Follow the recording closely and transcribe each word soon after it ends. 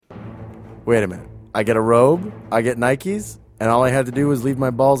Wait a minute. I get a robe, I get Nikes, and all I had to do was leave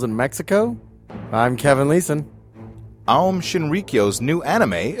my balls in Mexico? I'm Kevin Leeson. Aum Shinrikyo's new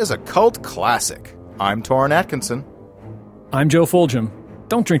anime is a cult classic. I'm Torrin Atkinson. I'm Joe Foljam.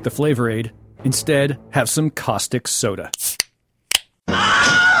 Don't drink the Flavor Aid. Instead, have some caustic soda.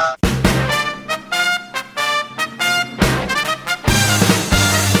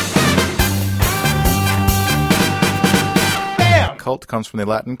 Cult comes from the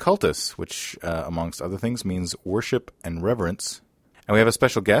Latin cultus, which, amongst other things, means worship and reverence. And we have a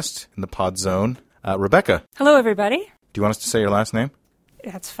special guest in the pod zone, Rebecca. Hello, everybody. Do you want us to say your last name?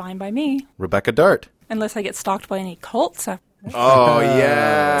 That's fine by me. Rebecca Dart. Unless I get stalked by any cults. Oh,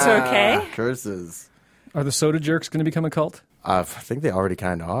 yeah. It's okay. Curses. Are the soda jerks going to become a cult? I think they already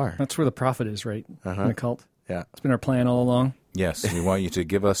kind of are. That's where the profit is, right? In a cult. Yeah. It's been our plan all along. Yes, we want you to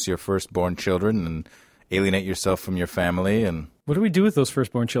give us your firstborn children and alienate yourself from your family and... What do we do with those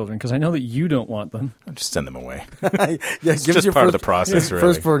firstborn children? Because I know that you don't want them. just send them away. Yeah, It's just part of the process, really.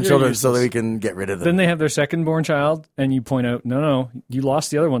 Firstborn children useless. so that we can get rid of them. Then they have their second-born child, and you point out, no, you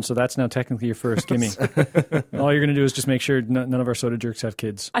lost the other one, so that's now technically your first. Gimme. All you're going to do is just make sure none of our soda jerks have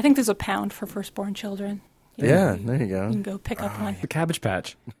kids. I think there's £1 for firstborn children. Yeah, there you go. You can go pick up one. The Cabbage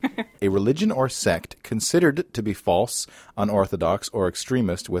Patch. A religion or sect considered to be false, unorthodox, or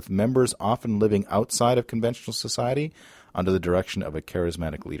extremist, with members often living outside of conventional society under the direction of a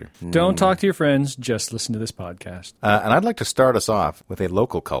charismatic leader. Don't talk to your friends, just listen to this podcast. And I'd like to start us off with a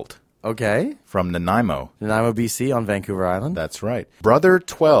local cult Okay. from Nanaimo. Nanaimo, BC on Vancouver Island. That's right. Brother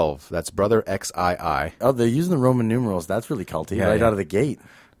 12. That's Brother XII. Oh, they're using the Roman numerals. That's really culty right out of the gate.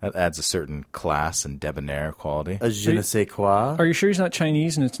 That adds a certain class and debonair quality. A je ne sais quoi. Are you sure he's not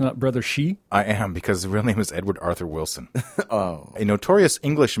Chinese and it's not Brother Shi? I am, because his real name is Edward Arthur Wilson. Oh. A notorious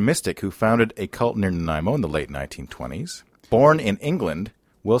English mystic who founded a cult near Nanaimo in the late 1920s. Born in England,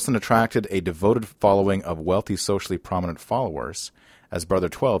 Wilson attracted a devoted following of wealthy, socially prominent followers. As Brother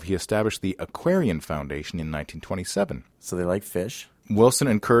 12, he established the Aquarian Foundation in 1927. So they like fish. Wilson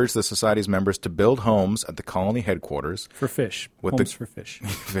encouraged the society's members to build homes at the colony headquarters. For fish. With Homes for fish.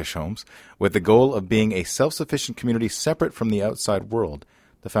 Fish homes. With the goal of being a self-sufficient community separate from the outside world.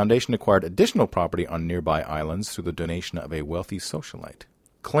 The foundation acquired additional property on nearby islands through the donation of a wealthy socialite.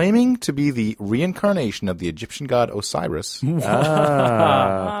 Claiming to be the reincarnation of the Egyptian god Osiris.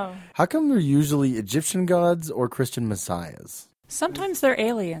 How come they're usually Egyptian gods or Christian messiahs? Sometimes they're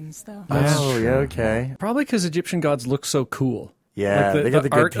aliens, though. Oh, yeah, okay. Probably because Egyptian gods look so cool. Yeah, they got the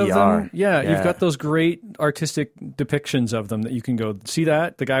good art PR. of them. Yeah, you've got those great artistic depictions of them that you can go, see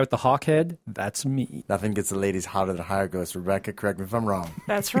that? The guy with the hawk head? That's me. Nothing gets the ladies hotter than Hieroglyphs. Rebecca, correct me if I'm wrong.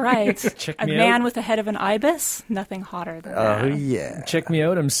 That's right. Check A me man out. with the head of an ibis? Nothing hotter than Oh, that. yeah. Check me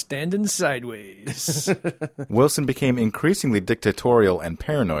out, I'm standing sideways. Wilson became increasingly dictatorial and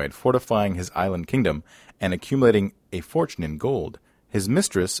paranoid, fortifying his island kingdom and accumulating a fortune in gold. His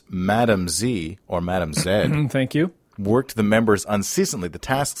mistress, Madame Z, or Madame Z, Thank you. worked the members unceasingly, the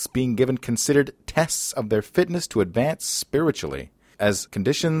tasks being given considered tests of their fitness to advance spiritually. As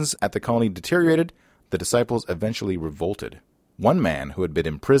conditions at the colony deteriorated, the disciples eventually revolted. One man, who had been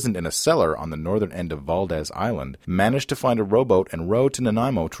imprisoned in a cellar on the northern end of Valdez Island, managed to find a rowboat and row to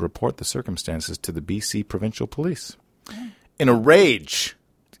Nanaimo to report the circumstances to the BC provincial police. In a rage,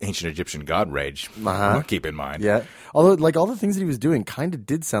 ancient Egyptian god rage, keep in mind. Yeah. Although, like, all the things that he was doing kind of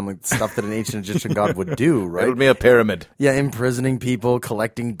did sound like stuff that an ancient Egyptian god would do, right? It would be a pyramid. Yeah, imprisoning people,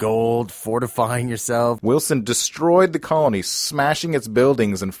 collecting gold, fortifying yourself. Wilson destroyed the colony, smashing its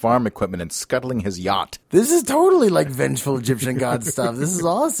buildings and farm equipment and scuttling his yacht. This is totally like vengeful Egyptian god stuff. This is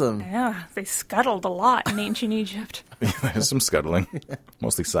awesome. Yeah, they scuttled a lot in ancient Egypt. There's some scuttling,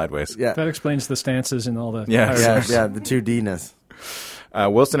 mostly sideways. Yeah. That explains the stances and all the... Yeah. Yeah, the 2D-ness.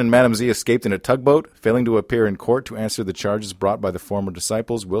 Wilson and Madame Z escaped in a tugboat, failing to appear in court to answer the charges brought by the former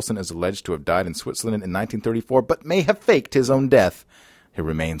disciples. Wilson is alleged to have died in Switzerland in 1934, but may have faked his own death. He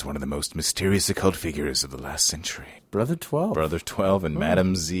remains one of the most mysterious occult figures of the last century. Brother 12. Brother 12 and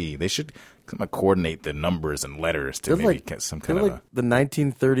Madame Z. They should coordinate the numbers and letters to They're maybe like, get some they're kind of like the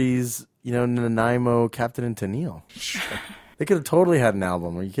 1930s, Nanaimo Captain and Tennille. They could have totally had an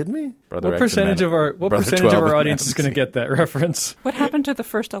album. Are you kidding me? Brother What X and percentage of our Brother percentage 12 of our and audience is Madame going to Z. get that reference? What happened to the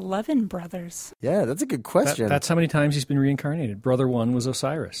first 11 brothers? Yeah, that's a good question. That's how many times he's been reincarnated. Brother 1 was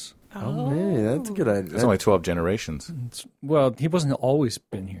Osiris. oh, man, that's a good idea. There's only 12 generations. Well, he wasn't always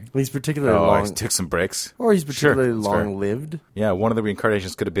been here. He's particularly Oh, I long, took some breaks. or he's particularly that's fair. long-lived. Yeah, one of the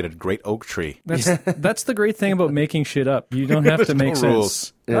reincarnations could have been a great oak tree. That's the great thing about making shit up. You don't have to make no sense.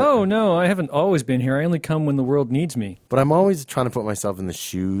 rules. Yeah. Oh, no, I haven't always been here. I only come when the world needs me. But I'm always trying to put myself in the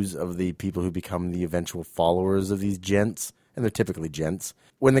shoes of the people who become the eventual followers of these gents. and they're typically gents.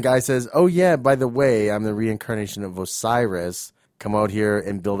 When the guy says, "Oh yeah, by the way, I'm the reincarnation of Osiris. Come out here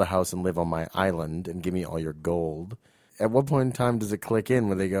and build a house and live on my island and give me all your gold." At what point in time does it click in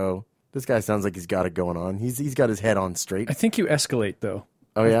where they go, "This guy sounds like he's got it going on. He's got his head on straight." I think you escalate, though.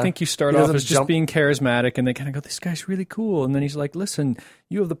 Oh, yeah? I think you start He off doesn't as just jump- being charismatic, and they kind of go, "This guy's really cool." And then he's like, "Listen,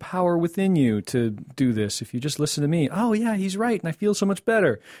 you have the power within you to do this. If you just listen to me." "Oh, yeah, he's right, and I feel so much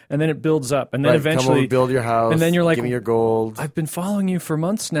better." And then it builds up. And then Right, eventually... come over, build your house. And then you're like, "Give me your gold." "I've been following you for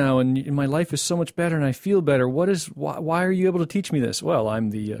months now, and my life is so much better, and I feel better. Why are you able to teach me this?" "Well, I'm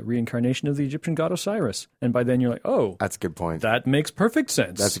the reincarnation of the Egyptian god Osiris." And by then you're like, "Oh, That's a good point. that makes perfect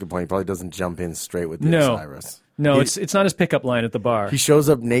sense." That's a good point. He probably doesn't jump in straight with the No. Osiris. No, He- it's not his pickup line at the bar. He shows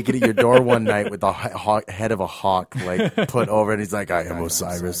up naked at your door one night with the head of a hawk put over it. And he's like, "I am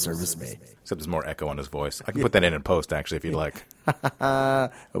Osiris, service me." Except there's more echo on his voice. I can put that in post, actually, if you'd like.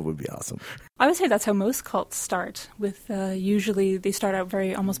 It would be awesome. I would say that's how most cults start. With usually they start out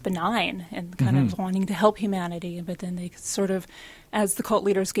very almost benign and kind of wanting to help humanity, but then they sort of, as the cult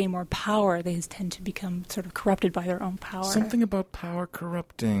leaders gain more power, they tend to become sort of corrupted by their own power. Something about power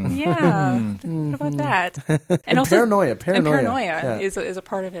corrupting. Yeah, what about that? And also paranoia. And Paranoia. Yeah. is a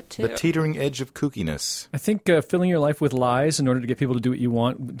part of it too. The teetering edge of kookiness. I think filling your life with lies in order to get people to do what you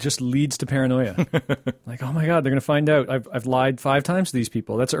want just leads to paranoia. Like, oh my God, they're going to find out. I've lied 5 times to these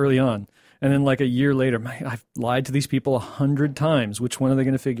people. That's early on. And then like a year later, I've lied to these people 100 times. Which one are they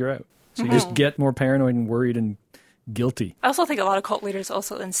going to figure out? So you just get more paranoid and worried and guilty. I also think a lot of cult leaders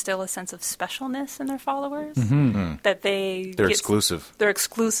also instill a sense of specialness in their followers. That They're exclusive. They're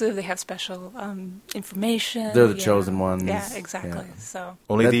exclusive. They have special information. They're the chosen ones. Yeah, exactly. Yeah. So.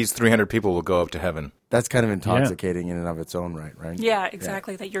 Only these 300 people will go up to heaven. That's kind of intoxicating in and of its own right? Yeah,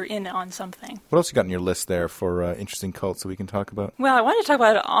 exactly. That you're in on something. What else you got on your list there for interesting cults that we can talk about? Well, I wanted to talk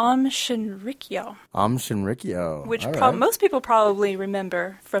about Aum Shinrikyo, Shinrikyo. which All right. most people probably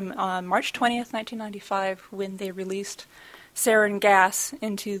remember from March 20th, 1995, when they released sarin gas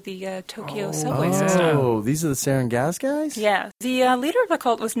into the Tokyo subway system. Oh, these are the sarin gas guys? Yeah. The leader of the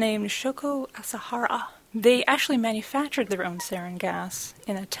cult was named Shoko Asahara. They actually manufactured their own sarin gas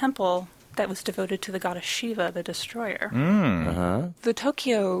in a temple that was devoted to the goddess Shiva, the destroyer. The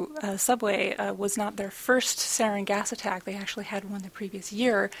Tokyo subway was not their first sarin gas attack. They actually had one the previous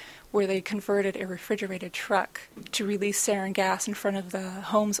year where they converted a refrigerated truck to release sarin gas in front of the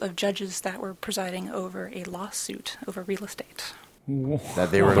homes of judges that were presiding over a lawsuit over real estate.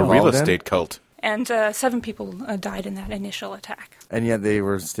 That they were The involved real in? estate cult. And 7 people died in that initial attack. And yet they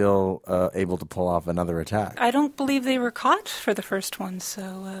were still able to pull off another attack. I don't believe they were caught for the first one, so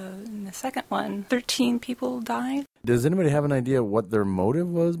in the second one, 13 people died. Does anybody have an idea what their motive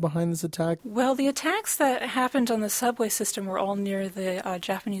was behind this attack? Well, the attacks that happened on the subway system were all near the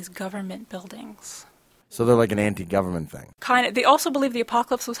Japanese government buildings. So they're like an anti-government thing. Kind of. They also believe the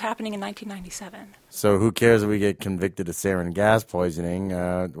apocalypse was happening in 1997. So who cares if we get convicted of sarin gas poisoning?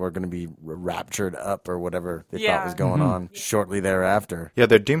 We're going to be raptured up or whatever they thought was going on shortly thereafter. Yeah,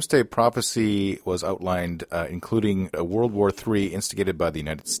 their doomsday prophecy was outlined, including a World War III instigated by the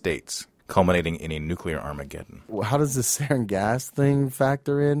United States, culminating in a nuclear Armageddon. How does the sarin gas thing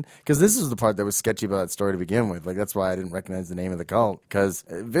factor in? Because this is the part that was sketchy about that story to begin with. Like, that's why I didn't recognize the name of the cult. Because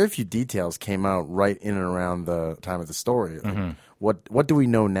very few details came out right in and around the time of the story. Like, what do we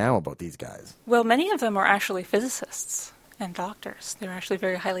know now about these guys? Well, many of them are actually physicists and doctors. They're actually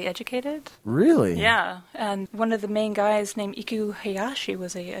very highly educated. Really? Yeah, and one of the main guys named Iku Hayashi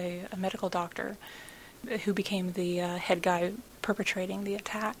was a medical doctor who became the head guy perpetrating the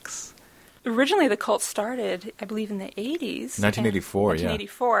attacks. Originally, the cult started, I believe, in the 80s. 1984,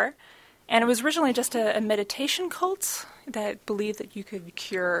 1984. And it was originally just a meditation cult that believed that you could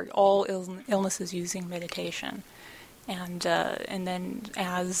cure all illnesses using meditation. And then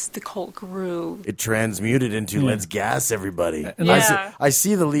as the cult grew... It transmuted into let's gas everybody. Yeah. I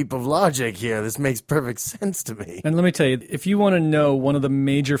see the leap of logic here. This makes perfect sense to me. And let me tell you, if you want to know one of the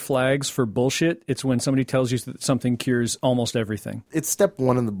major flags for bullshit, it's when somebody tells you that something cures almost everything. It's step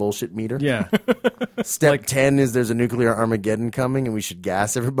 1 in the bullshit meter. Yeah. Step 10 is there's a nuclear Armageddon coming and we should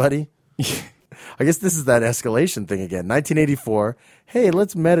gas everybody. I guess this is that escalation thing again. 1984, hey,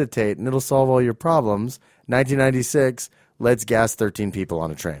 let's meditate and it'll solve all your problems. 1996, let's gas 13 people on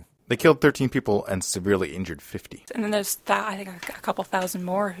a train. They killed 13 people and severely injured 50. And then there's, I think, a couple thousand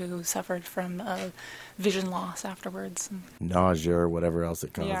more who suffered from vision loss afterwards. Nausea or whatever else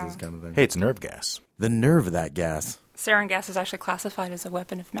it causes, Yeah. kind of thing. Hey, it's nerve gas. The nerve of that gas. Sarin gas is actually classified as a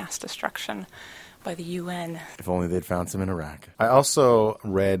weapon of mass destruction by the UN. If only they'd found some in Iraq. I also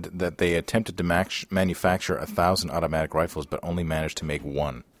read that they attempted to manufacture 1,000 automatic rifles, but only managed to make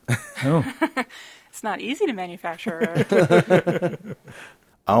one. Oh. It's not easy to manufacture.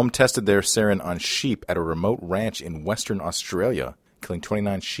 Aum tested their sarin on sheep at a remote ranch in Western Australia, killing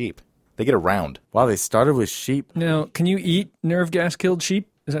 29 sheep. They get around. Wow, they started with sheep. Now, can you eat nerve gas-killed sheep?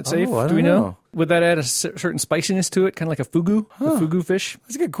 Is that safe? I Do we don't know? know. Would that add a certain spiciness to it, kind of like a fugu, the fugu fish?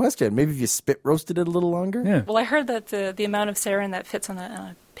 That's a good question. Maybe if you spit roasted it a little longer? Yeah. Well, I heard that the amount of sarin that fits on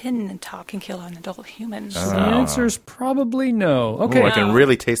a pin and top can kill an adult human. The answer's probably no. Okay. Ooh, I can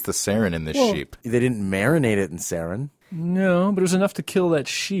really taste the sarin in this sheep. They didn't marinate it in sarin. No, but it was enough to kill that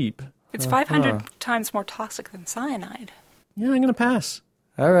sheep. It's 500 times more toxic than cyanide. Yeah, I'm going to pass.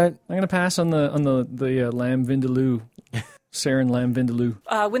 All right. I'm going to pass on the lamb vindaloo, sarin lamb vindaloo.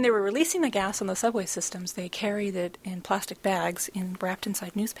 When they were releasing the gas on the subway systems, they carried it in plastic bags wrapped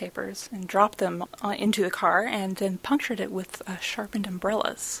inside newspapers and dropped them into the car and then punctured it with sharpened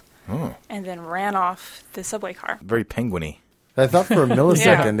umbrellas and then ran off the subway car. Very penguiny. I thought for a millisecond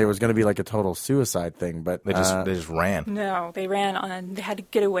Yeah. there was going to be like a total suicide thing, but They just ran. No, they ran on. They had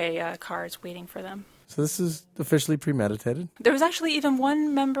getaway cars waiting for them. so this is officially premeditated. There was actually even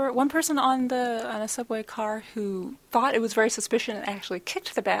one person on a subway car who thought it was very suspicious and actually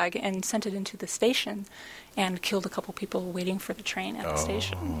kicked the bag and sent it into the station and killed a couple people waiting for the train at the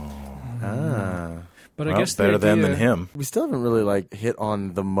station. But Well, I guess the better them idea- than him. We still haven't really hit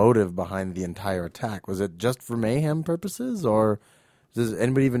on the motive behind the entire attack. Was it just for mayhem purposes, or does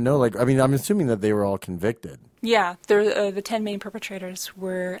anybody even know? I'm assuming that they were all convicted. Yeah, the 10 main perpetrators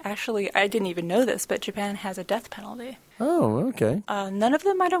were actually, I didn't even know this, but Japan has a death penalty. Oh, okay. None of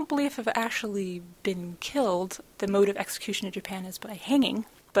them, I don't believe, have actually been killed. The mode of execution in Japan is by hanging,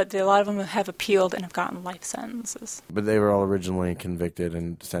 but a lot of them have appealed and have gotten life sentences. But they were all originally convicted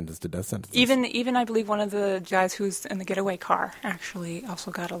and sentenced to death sentences. Even I believe one of the guys who's in the getaway car actually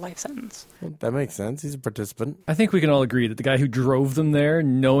also got a life sentence. Well, that makes sense. He's a participant. I think we can all agree that the guy who drove them there,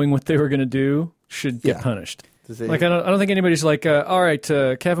 knowing what they were going to do, should get Yeah. punished. To say- I don't think anybody's like, all right,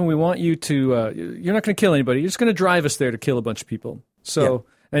 Kevin, we want you to, you're not going to kill anybody. You're just going to drive us there to kill a bunch of people. So,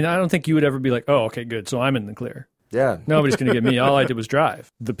 and I don't think you would ever be like, oh, okay, good. So I'm in the clear. Yeah. Nobody's going to get me. All I did was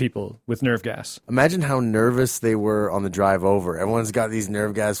drive the people with nerve gas. Imagine how nervous they were on the drive over. Everyone's got these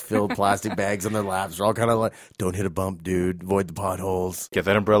nerve gas filled plastic bags on their laps. They're all kind of like, don't hit a bump, dude. Avoid the potholes. Get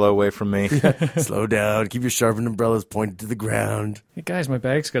that umbrella away from me. Slow down. Keep your sharpened umbrellas pointed to the ground. Hey, guys, my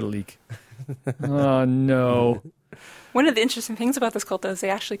bag's got a leak. Oh, no. One of the interesting things about this cult, though, is they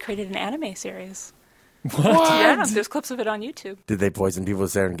actually created an anime series. What? Yeah, there's clips of it on YouTube. Did they poison people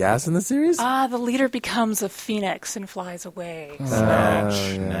with sarin gas in the series? The leader becomes a phoenix and flies away.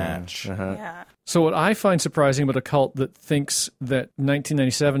 Snatch. Yeah. So what I find surprising about a cult that thinks that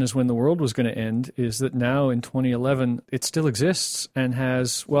 1997 is when the world was going to end is that now in 2011 it still exists and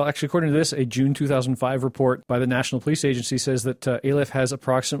has, well, actually according to this, a June 2005 report by the National Police Agency says that Aleph has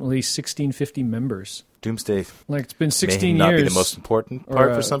approximately 1,650 members. Doomsday Like it's been 16 may not years. be the most important or,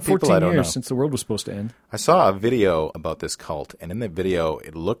 part for some people. 14 I don't know. years since the world was supposed to end. I saw a video about this cult, and in the video,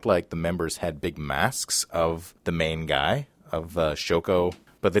 it looked like the members had big masks of the main guy, of Shoko,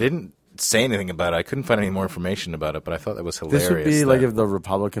 but they didn't say anything about it. I couldn't find any more information about it, but I thought that was hilarious. This would be that- like if the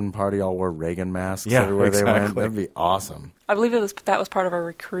Republican Party all wore Reagan masks Yeah, everywhere they went. exactly. That'd be awesome. I believe that was part of a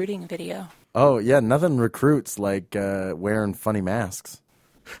recruiting video. Oh, yeah, nothing recruits like wearing funny masks.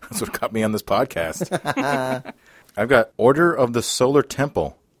 That's what got me on this podcast. I've got Order of the Solar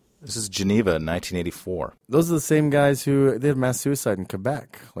Temple. This is Geneva, 1984. Those are the same guys who did mass suicide in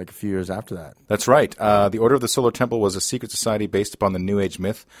Quebec like a few years after that. That's right. The Order of the Solar Temple was a secret society based upon the New Age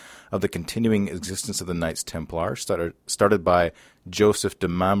myth of the continuing existence of the Knights Templar, started by Joseph de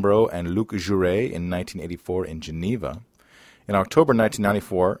Mambro and Luc Jouret in 1984 in Geneva. In October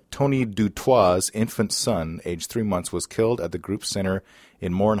 1994, Tony Dutoit's infant son, aged 3 months, was killed at the group center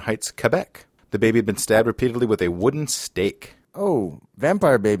in Morin Heights, Quebec. The baby had been stabbed repeatedly with a wooden stake. Oh,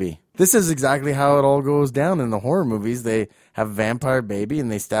 vampire baby. This is exactly how it all goes down in the horror movies. They have vampire baby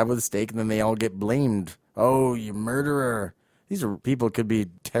and they stab with a stake and then they all get blamed. Oh, you murderer. These are people could be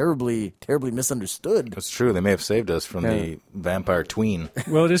terribly, terribly misunderstood. That's true. They may have saved us from the vampire tween.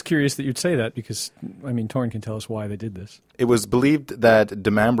 Well, it is curious that you'd say that because, I mean, Torrin can tell us why they did this. It was believed that de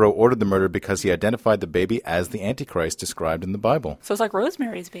Mambro ordered the murder because he identified the baby as the Antichrist described in the Bible. So it's like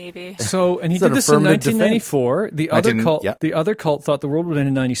Rosemary's Baby. So, and he It's an did this in affirmative 1994. Yeah. The other cult thought the world would end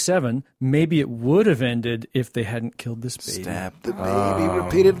in 97. Maybe it would have ended if they hadn't killed this baby. Stabbed the baby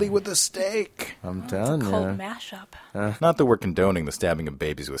repeatedly with a stake. I'm telling Cult you. mashup. Not that we're condoning the stabbing of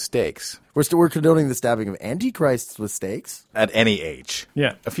babies with stakes. We're condoning the stabbing of antichrists with stakes. At any age.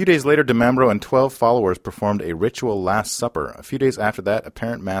 Yeah. A few days later, de Mambro and 12 followers performed a ritual Last Supper. A few days after that,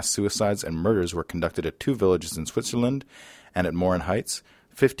 apparent mass suicides and murders were conducted at 2 villages in Switzerland and at Morin Heights.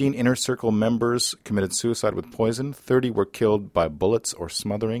 15 Inner Circle members committed suicide with poison, 30 were killed by bullets or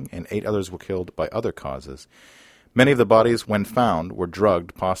smothering, and 8 others were killed by other causes. Many of the bodies, when found, were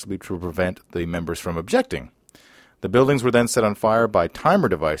drugged, possibly to prevent the members from objecting. The buildings were then set on fire by timer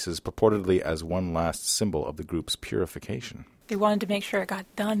devices, purportedly as one last symbol of the group's purification. They wanted to make sure it got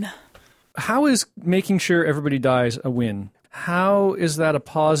done. How is making sure everybody dies a win? How is that a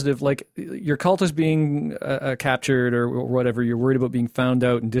positive? Like, your cult is being captured or whatever. You're worried about being found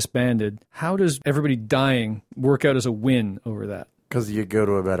out and disbanded. How does everybody dying work out as a win over that? Because you go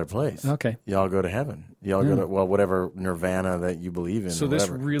to a better place. Okay. Y'all go to heaven. Y'all go to, whatever nirvana that you believe in. So or this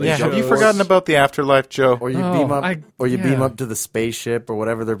whatever. really Yeah, shows... have you forgotten about the afterlife, Joe? Or you beam up, beam yeah. up to the spaceship or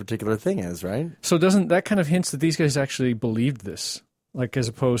whatever their particular thing is, right? So doesn't that kind of hints that these guys actually believed this? Like, as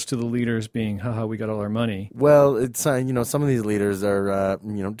opposed to the leaders being, haha, we got all our money. Well, it's some of these leaders are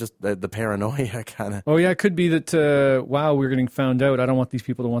just the paranoia kind of. Oh yeah, it could be that. Wow, we're getting found out. I don't want these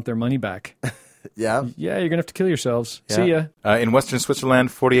people to want their money back. Yeah. Yeah, you're gonna have to kill yourselves. Yeah. See ya. In western Switzerland,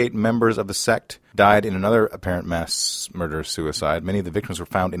 48 members of the sect died in another apparent mass murder-suicide. Many of the victims were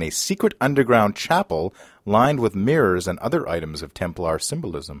found in a secret underground chapel lined with mirrors and other items of Templar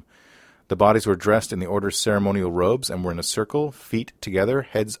symbolism. The bodies were dressed in the order's ceremonial robes and were in a circle, feet together,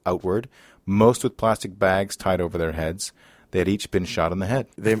 heads outward, most with plastic bags tied over their heads. They had each been shot in the head.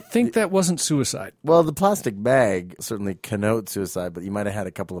 I think that wasn't suicide. Well, the plastic bag certainly connotes suicide, but you might have had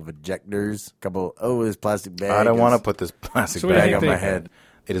a couple of ejectors, this plastic bag. I don't want to put this plastic So what do you bag think on my they- head.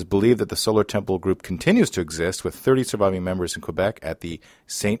 It is believed that the Solar Temple group continues to exist, with 30 surviving members in Quebec at the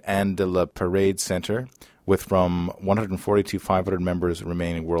Sainte Anne de la Parade Center, with from 140 to 500 members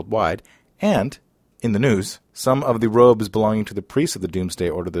remaining worldwide. And, in the news, some of the robes belonging to the priests of the Doomsday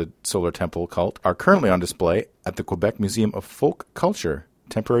Order, the Solar Temple cult, are currently on display at the Quebec Museum of Folk Culture.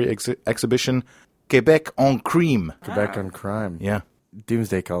 Temporary exhibition, Quebec en crime. Quebec on crime. Yeah.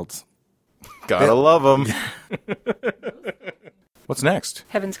 Doomsday cults. Gotta love them. What's next?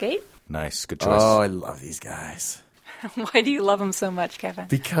 Heaven's Gate? Nice. Good choice. Oh, I love these guys. Why do you love them so much, Kevin?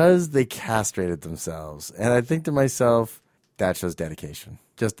 Because they castrated themselves. And I think to myself, that shows dedication.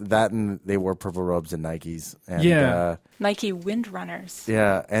 Just that, and they wore purple robes and Nikes. And, Yeah. Nike Windrunners.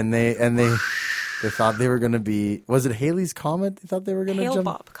 yeah, and they thought they were going to be. Was it Halley's Comet? They thought they were going to jump.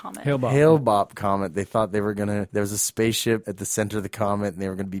 Hale-Bopp Comet. Hale-Bopp. Hale-Bopp Comet. They thought they were going to. There was a spaceship at the center of the comet, and they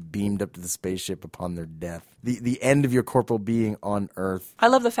were going to be beamed up to the spaceship upon their death. The end of your corporal being on Earth. I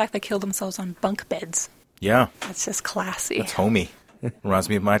love the fact they killed themselves on bunk beds. Yeah. That's just classy. It's homey. Reminds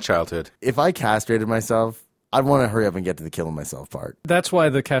me of my childhood. If I castrated myself, I'd want to hurry up and get to the killing myself part. That's why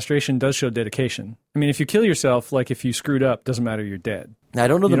the castration does show dedication. I mean, if you kill yourself, like if you screwed up, doesn't matter, you're dead. Now, I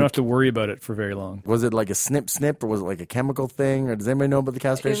don't know. You don't have to worry about it for very long. Was it like a snip, or was it like a chemical thing, or does anybody know about the It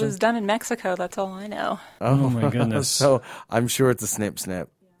castration? was done in Mexico, that's all I know. Oh my goodness. So I'm sure it's a snip.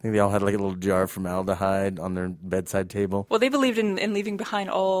 I think they all had like a little jar of formaldehyde on their bedside table. Well, they believed in leaving behind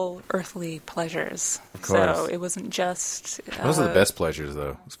all earthly pleasures. Of course. So it wasn't just... Those are the best pleasures,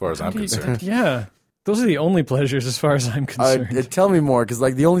 though, as far as I'm concerned. Yeah. Those are the only pleasures as far as I'm concerned. Tell me more, because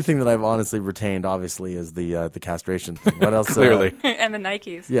like the only thing that I've honestly retained, obviously, is the castration thing. What else? Clearly. and the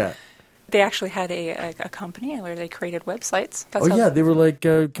Nikes. Yeah. They actually had a company where they created websites. That's Oh how yeah, they were like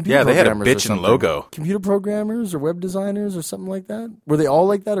computer Yeah, they had a programmers or bitchin' something. logo. Computer programmers or web designers or something like that. Were they all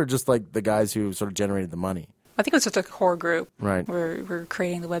like that, or just like the guys who sort of generated the money? I think it was just a core group. Right. Were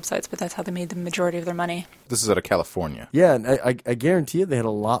creating the websites, but that's how they made the majority of their money. This is out of California. Yeah, and I guarantee you they had a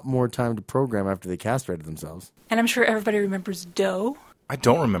lot more time to program after they castrated themselves. And I'm sure everybody remembers Doe. I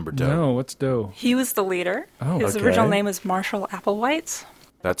don't remember Doe. No, what's Doe? He was the leader. Oh, His okay. original name was Marshall Applewhite.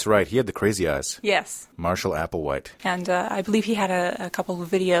 That's right. He had the crazy eyes. Yes. Marshall Applewhite. And I believe he had a couple of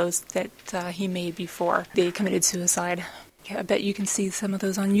videos that he made before they committed suicide. Yeah, I bet you can see some of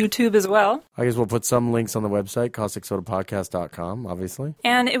those on YouTube as well. I guess we'll put some links on the website, causticsodapodcast.com, obviously.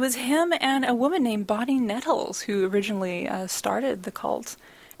 And it was him and a woman named Bonnie Nettles who originally started the cult.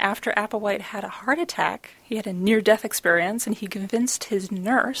 After Applewhite had a heart attack, he had a near-death experience, and he convinced his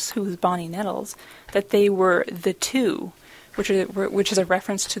nurse, who was Bonnie Nettles, that they were the two, which is a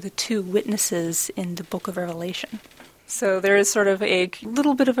reference to the two witnesses in the Book of Revelation. So there is sort of a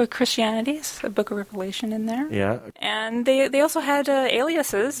little bit of a Christianity, a Book of Revelation in there. Yeah. And they also had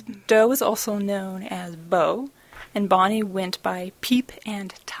aliases. Doe was also known as Bo, and Bonnie went by Peep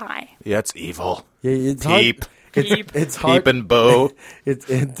and Tie. Yeah, it's evil. Yeah, it's Peep. hard. Peep. It's hard. Peep and Bo.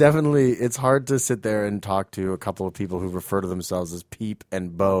 It's hard to sit there and talk to a couple of people who refer to themselves as Peep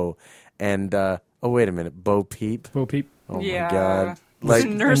and Bo. And, oh, wait a minute, Bo Peep? Bo Peep. Oh, Yeah. my God. Like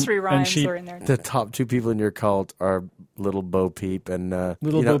Like, nursery and rhymes sheep. were in there. the top two people in your cult are Little Bo Peep and...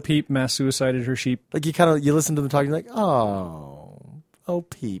 Little you know, Bo Peep mass suicided her sheep. Like, you listen to them talking, you're like, oh, Oh,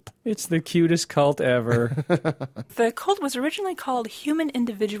 Peep. It's the cutest cult ever. The cult was originally called Human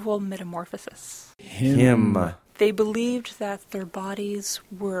Individual Metamorphosis. Him. They believed that their bodies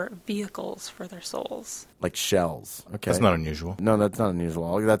were vehicles for their souls. Like shells. Okay. That's not unusual. No, that's not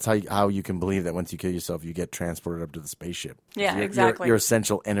unusual. That's how you can believe that once you kill yourself, you get transported up to the spaceship. Yeah, Your- exactly. Your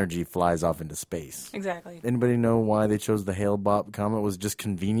essential energy flies off into space. Exactly. Anybody know why they chose the Hale-Bopp comet? Was it just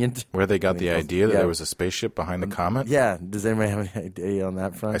convenient? Where they got the idea that Yeah. there was a spaceship behind the comet? Yeah. Does anybody have any idea on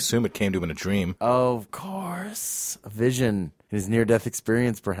that I front? assume it came to him in a dream. Of course. A vision. His near-death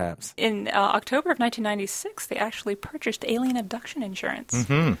experience, perhaps. In October of 1996, they actually purchased alien abduction insurance.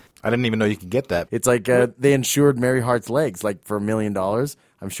 I didn't even know you could get that. It's like they insured Mary Hart's legs, like for $1 million.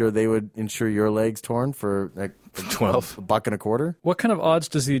 I'm sure they would insure your legs torn for like 12. $1.25. What kind of odds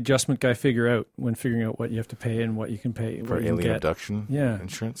does the adjustment guy figure out when figuring out what you have to pay and what you can pay For what you can alien get? abduction Yeah.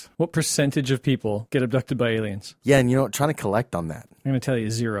 insurance? What percentage of people get abducted by aliens? Yeah, and trying to collect on that. I'm going to tell you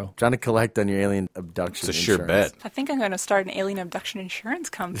 0. Trying to collect on your alien abduction. It's a sure insurance. bet. I think I'm going to start an alien abduction insurance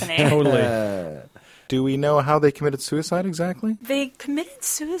company. Totally. Do we know how they committed suicide exactly? They committed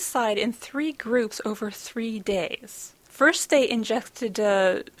suicide in 3 groups over 3 days. First, they injected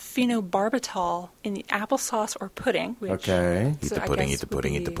phenobarbital in the applesauce or pudding. Which, Okay. Eat so the I pudding, guess eat the would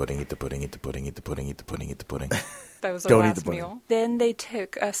pudding, eat be- the pudding, eat the pudding, eat the pudding, eat the pudding, eat the pudding, eat the pudding. That was their Don't eat last the pudding. meal. Then they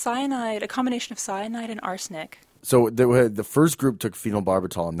took a combination of cyanide and arsenic. So the first group took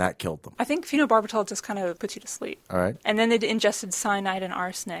phenobarbital, and that killed them. I think phenobarbital just kind of puts you to sleep. All right. And then they ingested cyanide and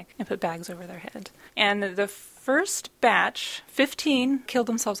arsenic and put bags over their head. And the first batch, 15 killed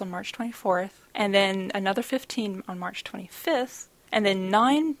themselves on March 24th, and then another 15 on March 25th, and then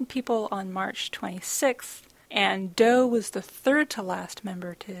 9 people on March 26th. And Doe was the third to last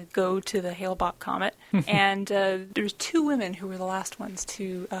member to go to the Hale-Bopp comet. And there's 2 women who were the last ones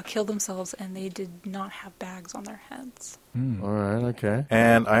to kill themselves, and they did not have bags on their heads. All right. Okay.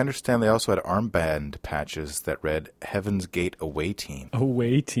 And I understand they also had armband patches that read Heaven's Gate Away Team.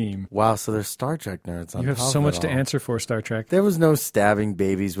 Away team. Wow. So they're Star Trek nerds. On You have top so of much it to all. answer for, Star Trek. There was no stabbing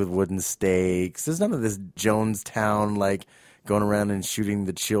babies with wooden stakes. There's none of this Jonestown, like, going around and shooting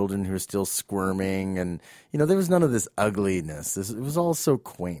the children who are still squirming. And, there was none of this ugliness. It was all so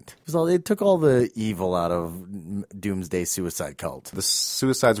quaint. It took all the evil out of Doomsday Suicide Cult. The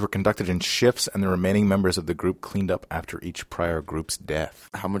suicides were conducted in shifts, and the remaining members of the group cleaned up after each prior group's death.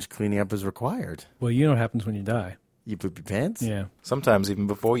 How much cleaning up is required? Well, you know what happens when you die. You poop your pants? Yeah. Sometimes even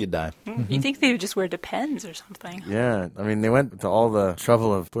before you die. You think they would just wear Depends or something. Yeah. I mean, they went to all the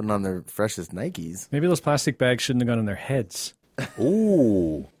trouble of putting on their freshest Nikes. Maybe those plastic bags shouldn't have gone on their heads.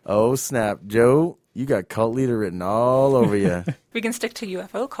 Ooh. Oh, snap. Joe, you got cult leader written all over you. We can stick to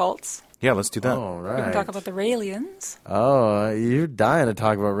UFO cults. Yeah, let's do that. All We right. can talk about the Raelians. Oh, you're dying to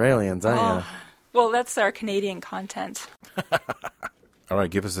talk about Raelians, aren't Well, that's our Canadian content. All right,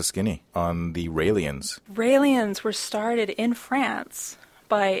 give us a skinny on the Raelians. Raelians were started in France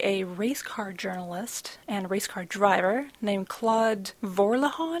by a race car journalist and race car driver named Claude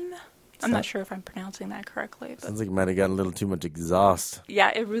Vorlahon. I'm not sure if I'm pronouncing that correctly. But Sounds like you might have gotten a little too much exhaust.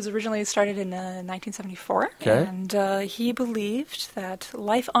 yeah, it was originally started in 1974. Okay. And he believed that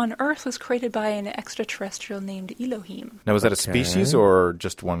life on Earth was created by an extraterrestrial named Elohim. Now, is that a species or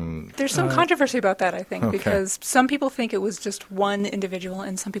just one? There's some controversy about that, I think, because some people think it was just one individual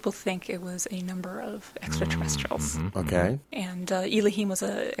and some people think it was a number of extraterrestrials. Okay. And Elohim was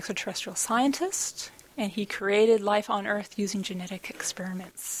an extraterrestrial scientist, and he created life on Earth using genetic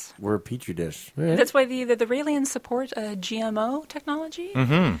experiments. We're a petri dish. All right. That's why the Raelians support GMO technology,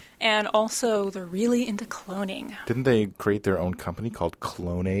 and also they're really into cloning. Didn't they create their own company called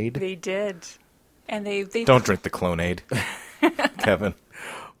Clonaid? They did. And they Don't drink the Clonaid, Kevin.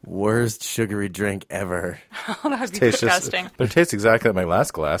 Worst sugary drink ever. Oh, that would be Tastes disgusting. They taste exactly like my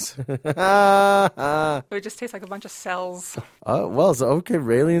last glass. It would just taste like a bunch of cells. Well, so okay,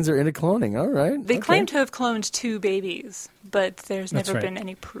 Raelians are into cloning. All right. They okay. claim to have cloned 2 babies, but there's That's never right. been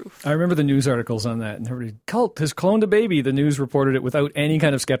any proof. I remember the news articles on that, and everybody, cult has cloned a baby. The news reported it without any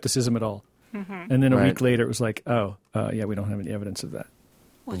kind of skepticism at all. And then a Right. week later, it was like, yeah, we don't have any evidence of that.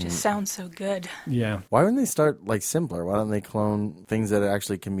 Well, it just sounds so good. Yeah. Why wouldn't they start like simpler? Why don't they clone things that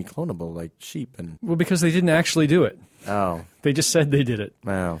actually can be clonable, like sheep and? Well, because they didn't actually do it. Oh, They just said they did it.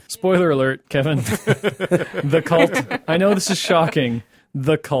 wow. Spoiler alert, Kevin. The cult, I know this is shocking.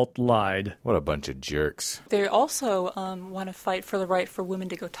 The cult lied. What a bunch of jerks. They also want to fight for the right for women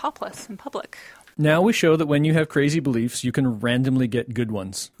to go topless in public. Now we show that when you have crazy beliefs, you can randomly get good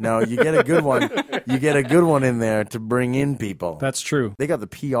ones. No, you get a good one. You get a good one in there to bring in people. That's true. They got the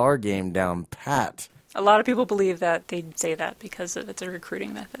PR game down pat. A lot of people believe that they say that because it's a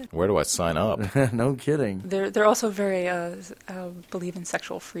recruiting method. Where do I sign up? No kidding. They're also very believe in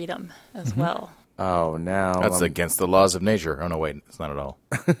sexual freedom as well. Oh, now That's against the laws of nature. Oh, no, wait. It's not at all.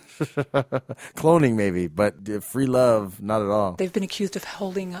 cloning maybe, but free love, not at all. They've been accused of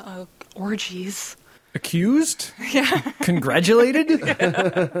holding orgies. Accused? Yeah. Congratulated?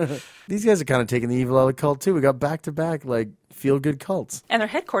 These guys are kind of taking the evil out of the cult too. We got back-to-back like feel-good cults. And they're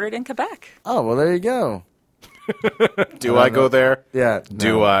headquartered in Quebec. Oh, well, there you go. Do I go there? Yeah.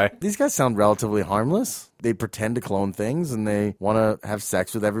 Do no. I? These guys sound relatively harmless. They pretend to clone things and they want to have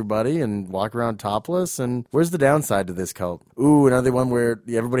sex with everybody and walk around topless. And where's the downside to this cult? Ooh, another one where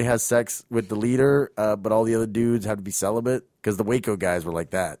everybody has sex with the leader, but all the other dudes have to be celibate. Because the Waco guys were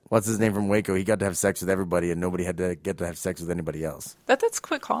like that. What's his name from Waco? He got to have sex with everybody and nobody had to get to have sex with anybody else. That's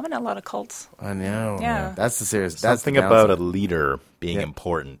quite common in a lot of cults. I know. Yeah. That's the serious. That's Something the about downside. a leader being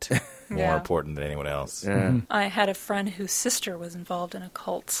important. More Yeah. important than anyone else. Yeah. I had a friend whose sister was involved in a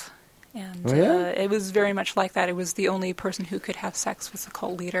cult. And Oh, yeah? it was very much like that. It was the only person who could have sex with the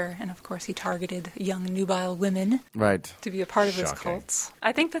cult leader. And of course, he targeted young, nubile women Right. to be a part of his Shocking. cults.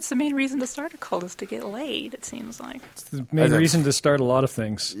 I think that's the main reason to start a cult is to get laid, it seems like. The main reason to start a lot of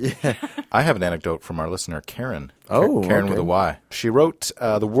things. I have an anecdote from our listener, Karen. Oh, Karen okay. with a Y. She wrote,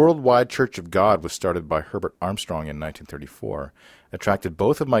 the Worldwide Church of God was started by Herbert Armstrong in 1934. Attracted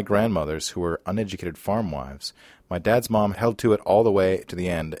both of my grandmothers, who were uneducated farm wives. My dad's mom held to it all the way to the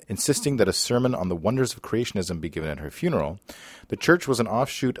end, insisting that a sermon on the wonders of creationism be given at her funeral. The church was an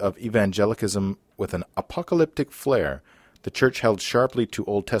offshoot of evangelicism with an apocalyptic flair. The church held sharply to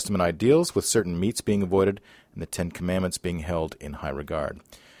Old Testament ideals, with certain meats being avoided and the Ten Commandments being held in high regard.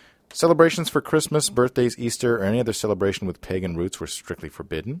 Celebrations for Christmas, birthdays, Easter, or any other celebration with pagan roots were strictly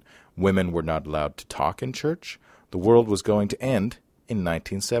forbidden. Women were not allowed to talk in church. The world was going to end in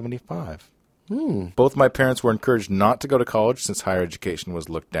 1975. Both my parents were encouraged not to go to college since higher education was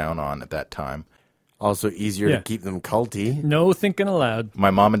looked down on at that time. Also easier Yeah. to keep them culty. No thinking aloud.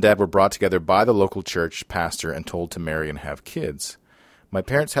 My mom and dad were brought together by the local church pastor and told to marry and have kids. My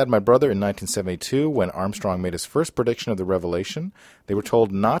parents had my brother in 1972 when Armstrong made his first prediction of the revelation. They were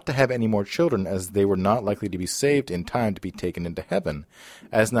told not to have any more children as they were not likely to be saved in time to be taken into heaven.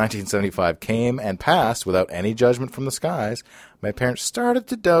 As 1975 came and passed without any judgment from the skies, my parents started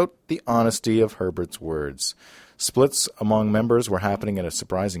to doubt the honesty of Herbert's words. Splits among members were happening at a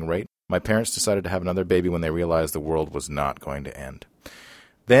surprising rate. My parents decided to have another baby when they realized the world was not going to end.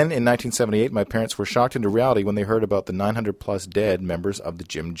 Then, in 1978, my parents were shocked into reality when they heard about the 900-plus dead members of the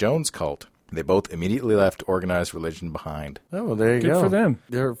Jim Jones cult. They both immediately left organized religion behind. Oh, well, there you Good go. for them.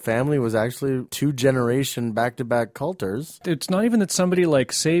 Their family was actually 2-generation back-to-back culters. It's not even that somebody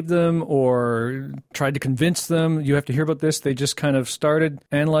like saved them or tried to convince them. You have to hear about this. They just kind of started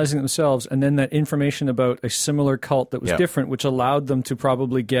analyzing it themselves, and then that information about a similar cult that was Yeah. different, which allowed them to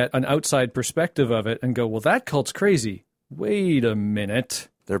probably get an outside perspective of it and go, well, that cult's crazy. Wait a minute.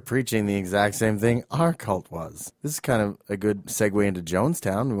 They're preaching the exact same thing our cult was. This is kind of a good segue into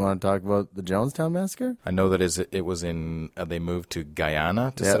Jonestown. We want to talk about the Jonestown Massacre? I know that it was in, they moved to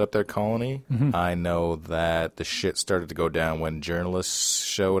Guyana to Yep. set up their colony. I know that the shit started to go down when journalists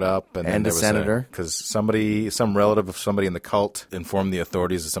showed up. And then And there a was senator. Because some relative of somebody in the cult informed the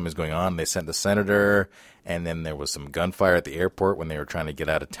authorities that something's going on. They sent the senator, and then there was some gunfire at the airport when they were trying to get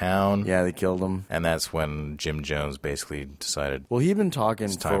out of town. Yeah, they killed him. And that's when Jim Jones basically decided Well, he'd been talking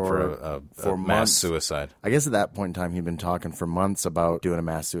it's time for a mass months. suicide. I guess at that point in time, he'd been talking for months about doing a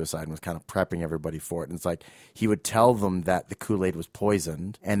mass suicide and was kind of prepping everybody for it. And it's like he would tell them that the Kool-Aid was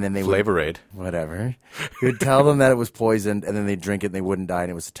poisoned, and then they would Flavor Aid. whatever. He would tell them that it was poisoned, and then they'd drink it and they wouldn't die,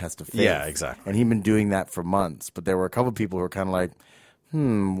 and it was a test of faith. Yeah, exactly. And he'd been doing that for months. But there were a couple people who were kind of like,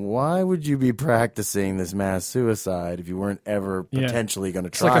 why would you be practicing this mass suicide if you weren't ever Yeah. potentially going to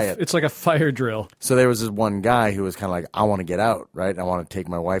It's try like it? it's like a fire drill. So there was this one guy who was kind of like, I want to get out, right? I want to take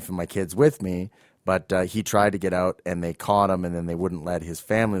my wife and my kids with me. But he tried to get out, and they caught him, and then they wouldn't let his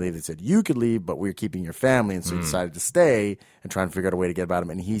family leave. They said, you could leave, but we're keeping your family. And so he decided to stay and try and figure out a way to get about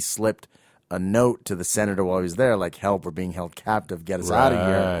him. And he slipped a note to the senator while he was there, like, help, we're being held captive, get us out of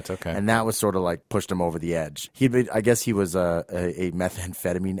here. Right, okay. And that was sort of like pushed him over the edge. I guess he was a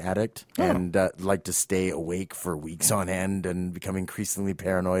methamphetamine addict and liked to stay awake for weeks on end and become increasingly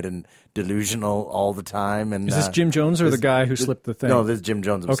paranoid and delusional all the time. And Is this Jim Jones or the guy who slipped the thing? No, this is Jim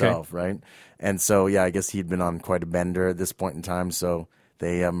Jones himself, right? And so, yeah, I guess he'd been on quite a bender at this point in time. So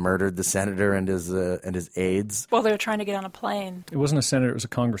they murdered the senator and his aides. Well, they were trying to get on a plane. It wasn't a senator, it was a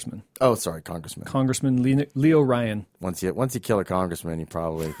congressman. Oh, sorry, congressman. Congressman Leo Ryan. Once you kill a congressman, you're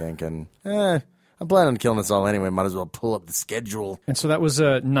probably thinking, I'm I'm planning on killing us all anyway. Might as well pull up the schedule. And so that was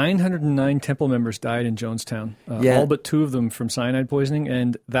 909 temple members died in Jonestown, all but 2 of them from cyanide poisoning,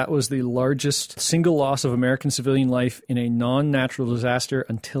 and that was the largest single loss of American civilian life in a non-natural disaster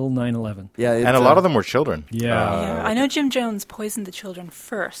until 9/11. Yeah, And a lot of them were children. Yeah. I know Jim Jones poisoned the children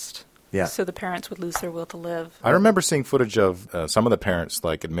first. Yeah. So the parents would lose their will to live. I remember seeing footage of some of the parents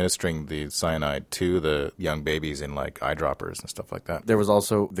like administering the cyanide to the young babies in like eyedroppers and stuff like that. There was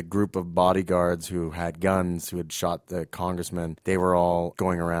also the group of bodyguards who had guns, who had shot the congressman. They were all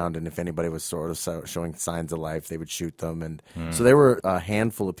going around, and if anybody was sort of showing signs of life, they would shoot them. And so there were a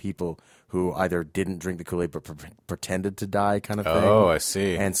handful of people who either didn't drink the Kool-Aid but pretended to die kind of thing. Oh, I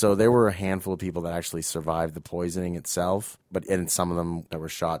see. And so there were a handful of people that actually survived the poisoning itself, and some of them that were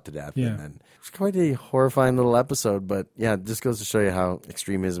shot to death. Yeah. And then it was quite a horrifying little episode, but yeah, it just goes to show you how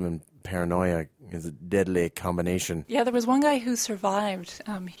extremism and paranoia is a deadly combination. Yeah, there was one guy who survived.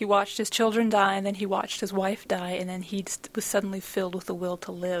 He watched his children die, and then he watched his wife die, and then he was suddenly filled with the will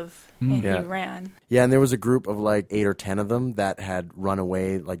to live, and Yeah. he ran. Yeah, and there was a group of like 8 or 10 of them that had run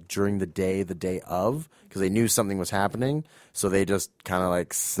away like during the day of, because they knew something was happening. So they just kind of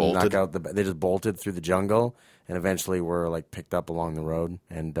like snuck Bolted. out they just bolted through the jungle and eventually were like picked up along the road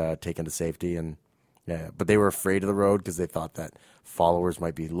and taken to safety. And yeah, but they were afraid of the road because they thought that followers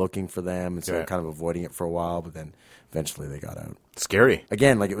might be looking for them, and so they're Yeah. kind of avoiding it for a while. But then eventually they got out. Scary.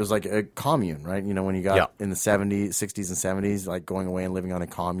 Again, like it was like a commune, right? You know, when you got Yeah. in the 70s, 60s and 70s, like going away and living on a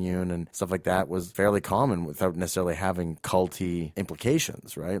commune and stuff like that was fairly common without necessarily having culty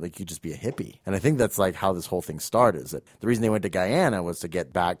implications, right? Like you just be a hippie. And I think that's like how this whole thing started, is that the reason they went to Guyana was to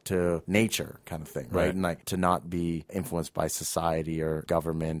get back to nature kind of thing, right? Right. And like to not be influenced by society or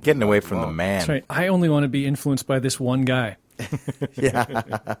government. Getting away from the man. That's right. I only want to be influenced by this one guy.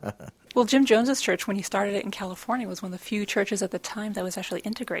 Well, Jim Jones's church, when he started it in California, was one of the few churches at the time that was actually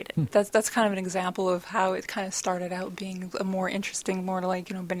integrated. That's kind of an example of how it kind of started out being a more interesting, more like,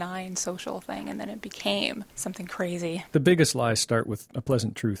 benign social thing, and then it became something crazy. The biggest lies start with a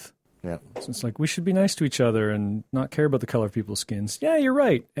pleasant truth. Yeah. So it's like, we should be nice to each other and not care about the color of people's skins. Yeah, you're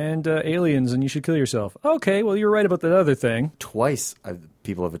right. And aliens, and you should kill yourself. Okay, well, you're right about that other thing. Twice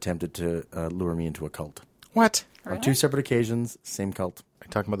people have attempted to lure me into a cult. What? On 2 separate occasions, same cult. Are you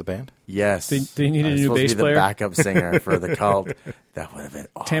talking about the band? Yes. They needed I was a new supposed bass to be player? the backup singer for the cult. That would have been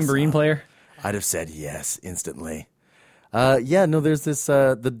awesome. Tambourine player? I'd have said yes instantly. There's this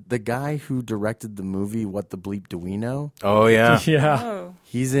the guy who directed the movie What the Bleep Do We Know? Oh, yeah. Yeah. Oh.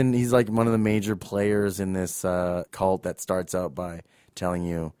 He's like one of the major players in this cult that starts out by telling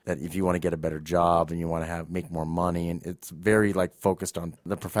you that if you want to get a better job and you want to make more money, and it's very like focused on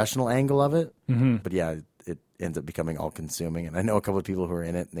the professional angle of it. Mm-hmm. But yeah, it ends up becoming all consuming. And I know a couple of people who are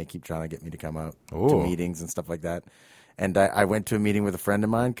in it, and they keep trying to get me to come out to Ooh. meetings and stuff like that. And I went to a meeting with a friend of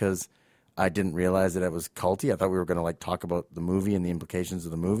mine because I didn't realize that it was culty. I thought we were going to like talk about the movie and the implications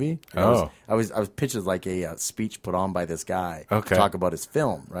of the movie. Oh. I was pitched as like a speech put on by this guy Okay. to talk about his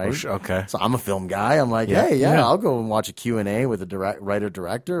film, right? Okay. So I'm a film guy. I'm like, Yeah. hey, Yeah. I'll go and watch a Q&A with a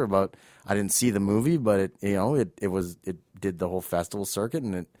writer-director about. I didn't see the movie, but it did the whole festival circuit,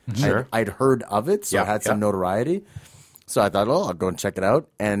 and Sure. I'd heard of it, so Yeah, it had some yeah. notoriety. So I thought, I'll go and check it out.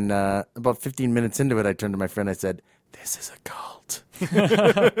 And about 15 minutes into it, I turned to my friend. I said, "This is a cult.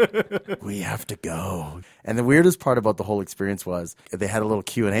 We have to go." And the weirdest part about the whole experience was they had a little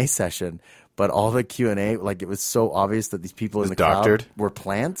Q&A session, but all the Q&A, like it was so obvious that these people in the doctored? crowd were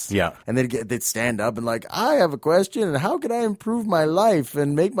plants. Yeah. And they'd stand up and like, I have a question, and how can I improve my life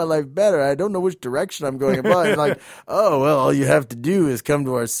and make my life better? I don't know which direction I'm going about. And like, oh, well, all you have to do is come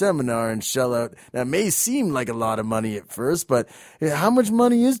to our seminar and shell out. Now, it may seem like a lot of money at first, but how much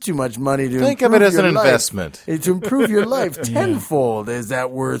money is too much money to Think of improve it as your an life? investment. To improve your life tenfold. Is that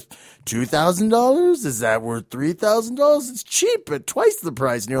worth $2,000? Is that worth $3,000? It's cheap at twice the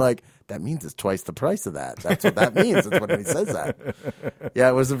price. And you're like, that means it's twice the price of that. That's what that means. That's when he says that. Yeah,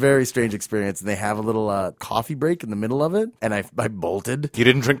 it was a very strange experience. And they have a little coffee break in the middle of it, and I bolted. You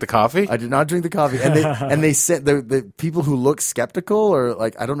didn't drink the coffee? I did not drink the coffee, and they sent the people who look skeptical, or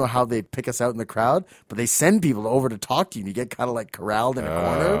like I don't know how they pick us out in the crowd, but they send people over to talk to you. And you get kind of like corralled in a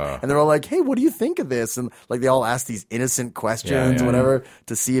corner, and they're all like, "Hey, what do you think of this?" And like they all ask these innocent questions, whatever,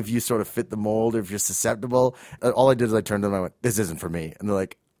 to see if you sort of fit the mold or if you're susceptible. All I did is I turned to them and I went, "This isn't for me," and they're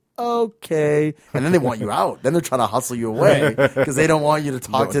like, okay. And then they want you out. Then they're trying to hustle you away because they don't want you to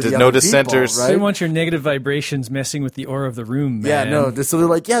talk to the no other dissenters. people, They right? want your negative vibrations messing with the aura of the room, Yeah, man. no. So they're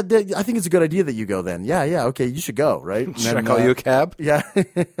like, I think it's a good idea that you go then. Yeah, okay, you should go, right? And Should then, I call you a cab? Yeah.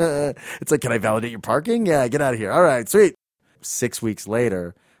 It's like, can I validate your parking? Yeah, get out of here. All right, sweet. 6 weeks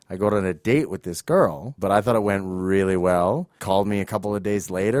later, I go on a date with this girl, but I thought it went really well. Called me a couple of days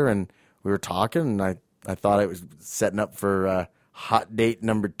later, and we were talking, and I thought I was setting up for hot date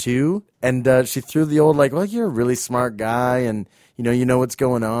number 2. And she threw the old, like, well, you're a really smart guy, and you know what's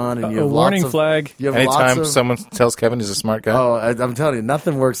going on, and you A have warning lots of, flag. You have Anytime lots of, someone tells Kevin he's a smart guy. Oh, I'm telling you,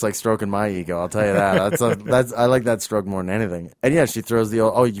 nothing works like stroking my ego. I'll tell you that. I like that stroke more than anything. And yeah, she throws the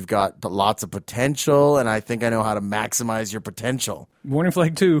old, oh, you've got lots of potential, and I think I know how to maximize your potential. Warning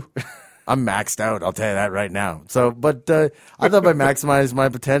flag 2. I'm maxed out. I'll tell you that right now. So, but I thought by maximize my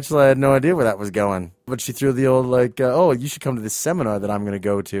potential, I had no idea where that was going. But she threw the old like, oh, you should come to this seminar that I'm going to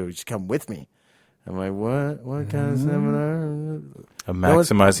go to. You should come with me. I'm like, what? What kind of seminar? A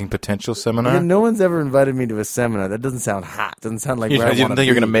maximizing potential seminar? Yeah, no one's ever invited me to a seminar. That doesn't sound hot. Doesn't sound like You where I didn't wanna think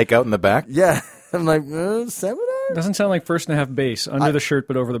you're be. going to make out in the back? Yeah. I'm like, seminar? Doesn't sound like first and a half base. Under the shirt,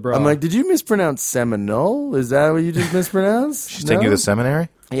 but over the bra. I'm like, did you mispronounce Seminole? Is that what you just mispronounced? She's taking you to the seminary?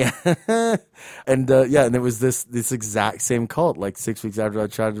 Yeah. And and it was this exact same cult. Like 6 weeks after I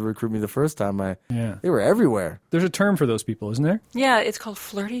tried to recruit me the first time, they were everywhere. There's a term for those people, isn't there? Yeah, it's called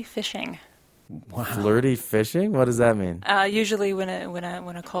flirty fishing. Flirty fishing? What does that mean? Usually, when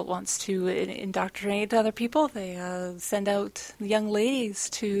a cult wants to indoctrinate other people, they send out young ladies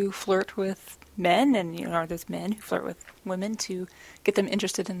to flirt with men, and or there's men who flirt with women to get them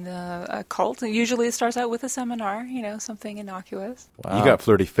interested in the cult. And usually, it starts out with a seminar, something innocuous. Wow. You got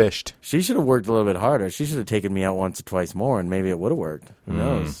flirty fished. She should have worked a little bit harder. She should have taken me out once or twice more, and maybe it would have worked. Who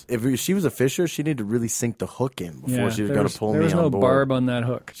knows? If she was a fisher, she needed to really sink the hook in before she was going to pull me on board. There was no barb on that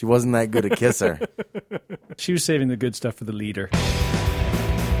hook. She wasn't that good a kisser. She was saving the good stuff for the leader.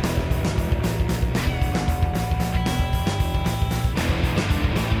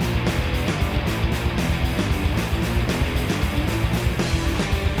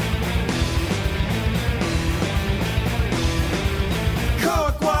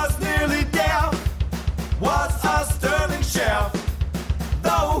 Cook was nearly down, was a sterling chef,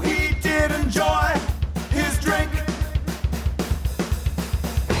 though he did enjoy his drink.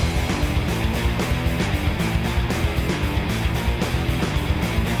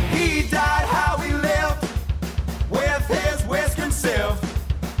 He died how he lived, with his whisk and sieve,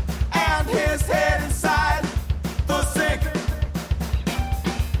 and his head inside the sink.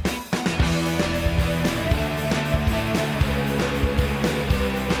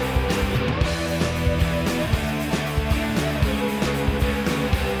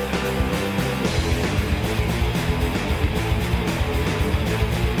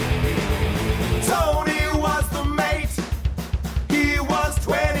 Tony was the mate, he was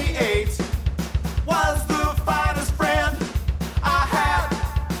 28, was the finest friend I had.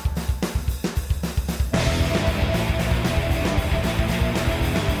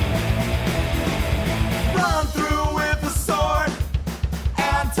 Run through with a sword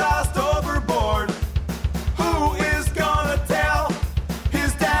and tossed overboard. Who is gonna tell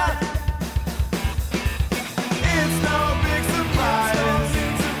his dad? It's no big surprise.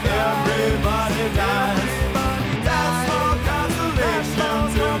 Everybody dies. That's no consolation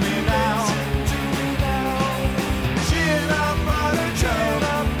to me now. Chin up, buttercup,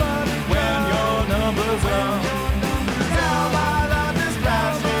 when your number's up. Now my life is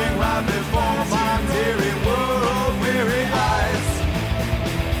flashing right before my teary world-weary eyes.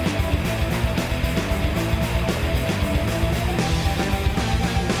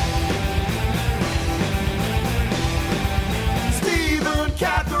 Stephen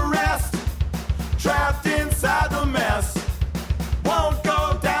cat the rest, trapped inside the mess, won't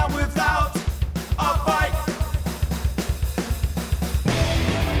go down without a fight.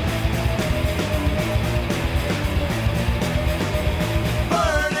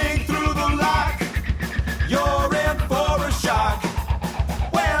 Burning through the lock, you're in for a shock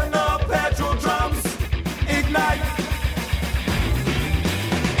when the petrol drums ignite.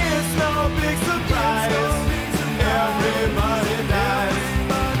 It's no big surprise. Everybody dies.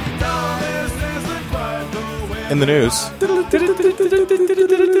 No, this isn't quite the way. In the news,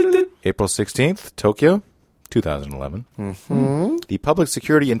 April 16th, Tokyo, 2011. The Public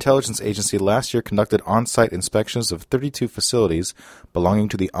Security Intelligence Agency last year conducted on-site inspections of 32 facilities belonging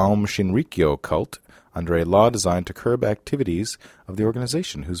to the Aum Shinrikyo cult under a law designed to curb activities of the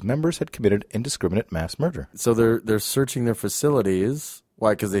organization, whose members had committed indiscriminate mass murder. So they're searching their facilities.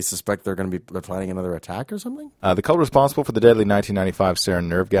 Why? Because they suspect they're planning another attack or something? The cult responsible for the deadly 1995 sarin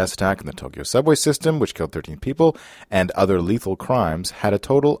nerve gas attack in the Tokyo subway system, which killed 13 people, and other lethal crimes, had a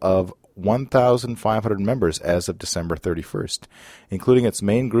total of 1,500 members as of December 31st, including its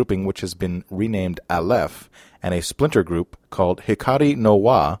main grouping, which has been renamed Aleph, and a splinter group called Hikari no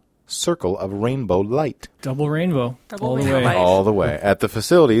Wa, circle of rainbow light. Double rainbow. Double all the rainbow way. light. All the way. At the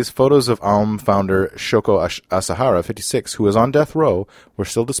facilities, photos of Aum founder Shoko Asahara, 56, who is on death row, were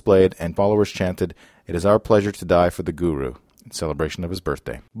still displayed, and followers chanted, "It is our pleasure to die for the guru," in celebration of his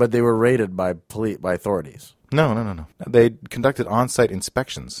birthday. But they were raided by authorities. No. They conducted on-site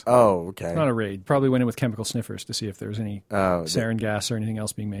inspections. Oh, okay. Not a raid. Probably went in with chemical sniffers to see if there was any sarin gas or anything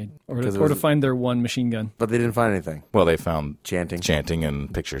else being made. Or 'Cause it to was- find their one machine gun. But they didn't find anything. Well, they found Chanting.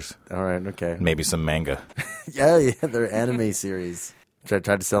 and pictures. All right, okay. Maybe some manga. Yeah, they're anime series. Tried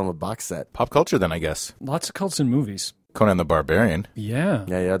to sell them a box set. Pop culture, then, I guess. Lots of cults and movies. Conan the Barbarian Yeah.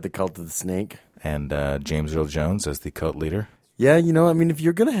 Yeah, you had the Cult of the Snake. and James Earl Jones as the cult leader. Yeah, I mean, if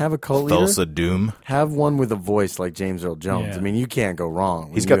you're going to have a cult leader, Thulsa Doom. have one with a voice like James Earl Jones. Yeah. I mean, you can't go wrong.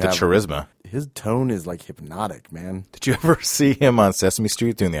 when He's got you the have- charisma. His tone is like hypnotic, man. Did you ever see him on Sesame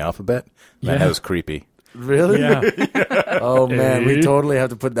Street doing the alphabet? Man, Yeah. that was creepy. Really? Yeah. Oh man, we A, totally have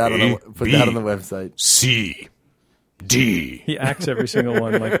to put that on B, the website. C, D. He acts every single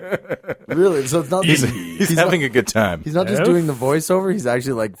one. Like, Really? So it's not. He's having a good time. He's not just F? doing the voiceover. He's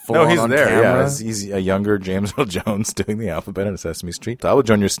actually like full No, on he's on there. camera. Yeah, he's a younger James Earl Jones doing the alphabet on Sesame Street. I would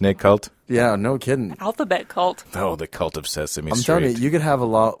join your snake cult. Yeah, no kidding. Alphabet cult. Oh, the cult of Sesame I'm Street. telling you, you could have a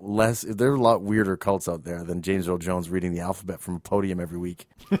lot less. There are a lot weirder cults out there than James Earl Jones reading the alphabet from a podium every week.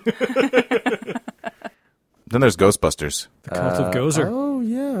 Then there's Ghostbusters, the cult of Gozer. Oh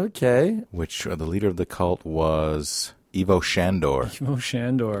yeah, okay, which the leader of the cult was Ivo Shandor. Oh,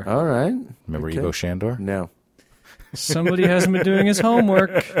 Shandor. all right. Remember Okay. Ivo Shandor? No. Somebody hasn't been doing his homework.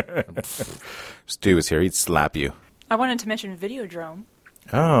 If Stu was here, he'd slap you. I wanted to mention Videodrome.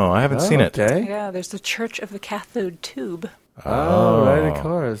 Oh, I haven't seen it. Okay. Yeah, there's the Church of the Cathode Tube. Oh, right, of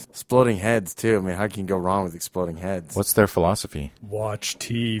course. Exploding heads too. I mean, how can you go wrong with exploding heads? What's their philosophy? Watch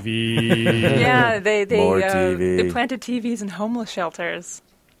TV. Yeah, they More TV. they planted TVs in homeless shelters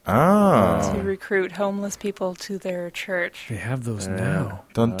Oh. to recruit homeless people to their church. They have those now.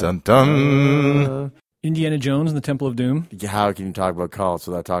 Dun, dun, dun. Indiana Jones and the Temple of Doom. How can you talk about cults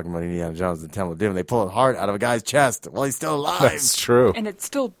without talking about Indiana Jones and the Temple of Doom? They pull a heart out of a guy's chest while he's still alive. That's true. And it's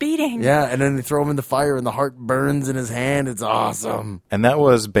still beating. Yeah, and then they throw him in the fire and the heart burns in his hand. It's awesome. And that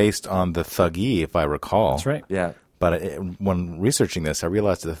was based on the Thuggee, if I recall. That's right. Yeah. But when researching this, I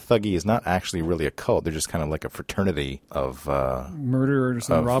realized that the Thuggee is not actually really a cult. They're just kind of like a fraternity of Murderers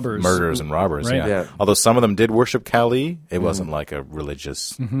and robbers. Murderers and robbers, Right. yeah. Yeah. Although some of them did worship Kali, it wasn't like a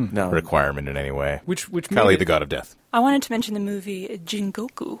religious No. requirement in any way. Which Kali, made the it- god of death. I wanted to mention the movie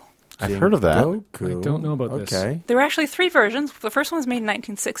Jingoku. I've heard of that. Goku. I don't know about this. Okay. There were actually 3 versions. The first one was made in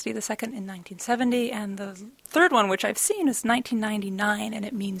 1960, the second in 1970, and the third one, which I've seen, is 1999, and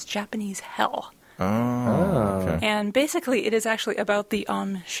it means Japanese hell. Oh, okay. And basically, it is actually about the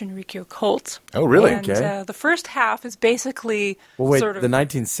Shinrikyo cult. Oh, really? And Okay. the first half is basically Well, wait, sort of... the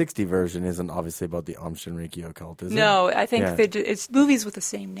 1960 version isn't obviously about the Aum Shinrikyo cult, is it? No, I think Yeah. it's movies with the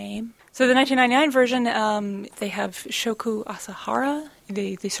same name. So the 1999 version, they have Shoko Asahara.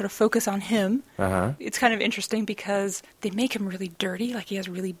 They sort of focus on him. Uh-huh. It's kind of interesting because they make him really dirty, like he has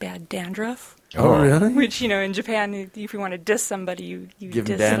really bad dandruff. Oh, really? Which, in Japan, if you want to diss somebody, you Give 'em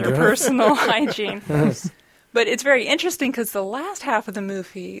diss their dandruff? personal hygiene. But it's very interesting because the last half of the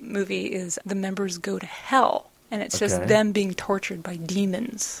movie is the members go to hell. And it's just Okay. them being tortured by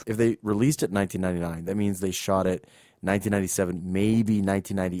demons. If they released it in 1999, that means they shot it 1997, maybe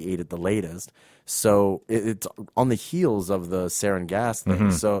 1998 at the latest. So it's on the heels of the sarin gas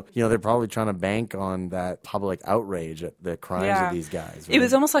thing. So, they're probably trying to bank on that public outrage at the crimes of these guys. It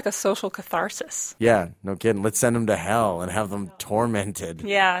was right? almost like a social catharsis. Yeah, no kidding. Let's send them to hell and have them tormented.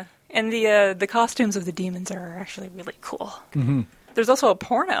 Yeah, and the costumes of the demons are actually really cool. Mm-hmm. There's also a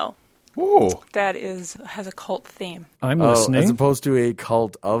porno Ooh. that has a cult theme. I'm Oh, listening. as opposed to a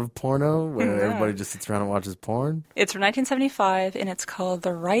cult of porno where everybody just sits around and watches porn? It's from 1975, and it's called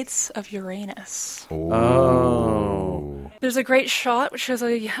The Rites of Uranus. Oh. There's a great shot which shows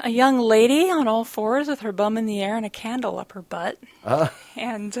a young lady on all fours with her bum in the air and a candle up her butt.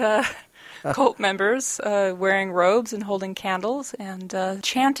 And cult members wearing robes and holding candles and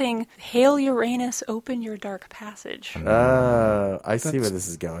chanting, "Hail Uranus, open your dark passage." I see where this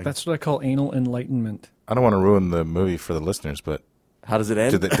is going. That's what I call anal enlightenment. I don't want to ruin the movie for the listeners, but How does it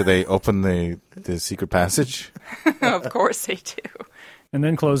end? do they open the secret passage? Of course they do. And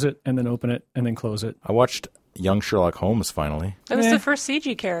then close it, and then open it, and then close it. I watched Young Sherlock Holmes finally. That was Eh. the first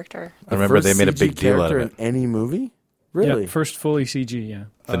CG character. I remember First they made a CG big deal out of character it. in any movie? Really? Yeah, first fully CG, yeah.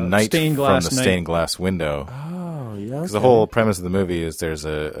 The night stained from glass the night. stained glass window. Oh, yeah. Because the whole premise of the movie is there's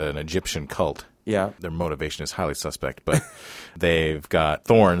an Egyptian cult. Yeah. Their motivation is highly suspect, but they've got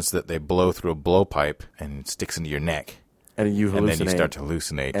thorns that they blow through a blowpipe and it sticks into your neck. And you hallucinate. And then you start to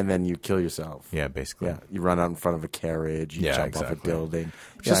hallucinate. And then you kill yourself. Yeah, basically. Yeah, you run out in front of a carriage, you jump off a building.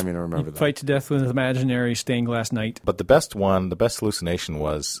 Yeah, I remember You that. fight to death with an imaginary stained glass knight. But the best hallucination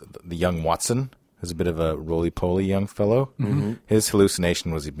was the young Watson, who's a bit of a roly-poly young fellow. Mm-hmm. His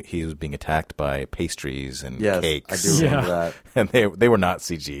hallucination was he was being attacked by pastries and cakes. I do remember that. And they were not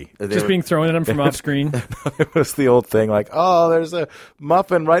CG. Just being thrown at him from off screen. It was the old thing like, oh, there's a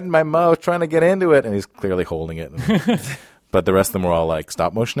muffin right in my mouth trying to get into it. And he's clearly holding it. But the rest of them were all like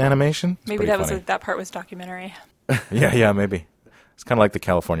stop-motion animation. It's Maybe pretty funny. that part was documentary. Yeah, maybe. It's kind of like the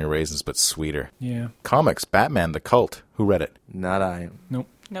California Raisins, but sweeter. Yeah. Comics, Batman the Cult. Who read it? Not I. Nope.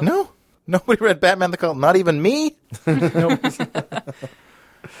 No? Nobody read Batman the Cult? Not even me? Nope.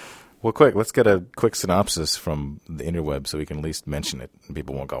 Well, quick, let's get a quick synopsis from the interweb so we can at least mention it. And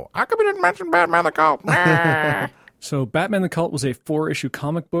people won't go, how come you didn't mention Batman the Cult? So Batman the Cult was a 4-issue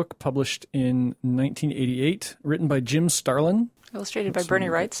comic book published in 1988, written by Jim Starlin. Illustrated by Bernie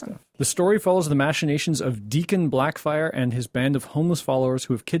Wrightson. The story follows the machinations of Deacon Blackfire and his band of homeless followers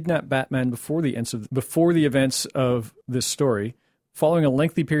who have kidnapped Batman before the events of this story. Following a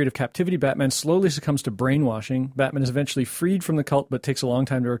lengthy period of captivity, Batman slowly succumbs to brainwashing. Batman is eventually freed from the cult, but takes a long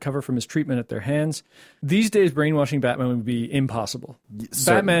time to recover from his treatment at their hands. These days, brainwashing Batman would be impossible.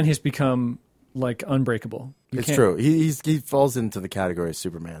 Batman has become like unbreakable. It's true. He falls into the category of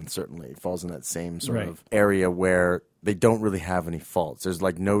Superman, certainly. He falls in that same sort of area where they don't really have any faults. There's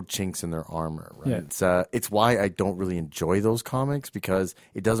like no chinks in their armor, right? Yeah. It's why I don't really enjoy those comics, because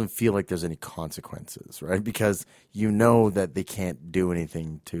it doesn't feel like there's any consequences, right? Because you know that they can't do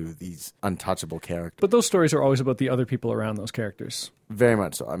anything to these untouchable characters. But those stories are always about the other people around those characters. Very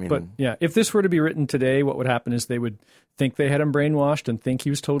much so. I mean, But yeah, if this were to be written today, what would happen is they would think they had him brainwashed and think he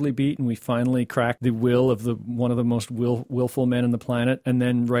was totally beat, and we finally cracked the will of one of the most willful men on the planet, and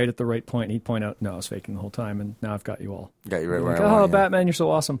then right at the right point, he'd point out, no, I was faking the whole time, and now I've got you all. got you right where Like, I want you. Batman, you're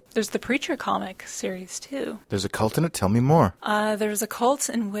so awesome. There's the Preacher comic series, too. There's a cult in it? Tell me more. There's a cult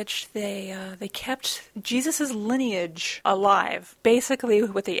in which they kept Jesus' lineage alive. Basically,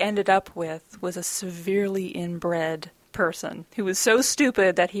 what they ended up with was a severely inbred person who was so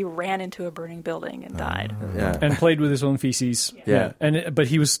stupid that he ran into a burning building and died. Yeah. And played with his own feces. Yeah. But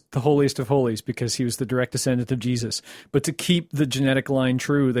he was the holiest of holies because he was the direct descendant of Jesus. But to keep the genetic line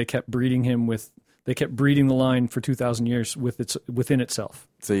true, they kept breeding the line for 2,000 years within itself.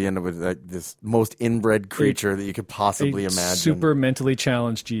 So you end up with like this most inbred creature that you could possibly imagine. Super mentally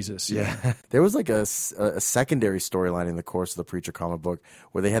challenged Jesus. Yeah. There was like a secondary storyline in the course of the Preacher comic book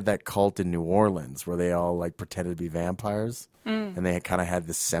where they had that cult in New Orleans where they all like pretended to be vampires. And they kind of had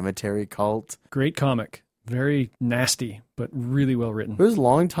this cemetery cult. Great comic. Very nasty, but really well written. It was a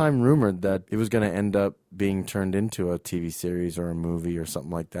long time rumored that it was going to end up being turned into a TV series or a movie or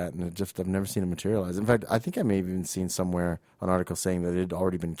something like that, and I've never seen it materialize. In fact, I think I may have even seen somewhere an article saying that it had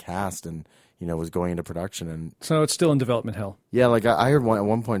already been cast and was going into production. And So it's still in development hell. yeah, like I heard at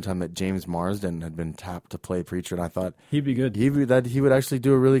one point in time that James Marsden had been tapped to play Preacher, and I thought He'd be good. he would actually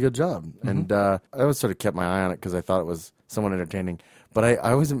do a really good job. And I always sort of kept my eye on it because I thought it was somewhat entertaining. But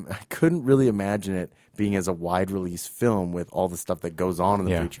I couldn't really imagine it being as a wide release film with all the stuff that goes on in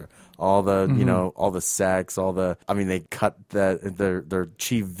the Preacher, all the all the sex, they cut their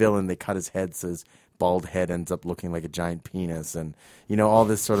chief villain, they cut his head so his bald head ends up looking like a giant penis, and all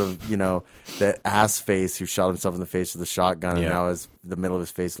this sort of the ass face who shot himself in the face with a shotgun, and now the middle of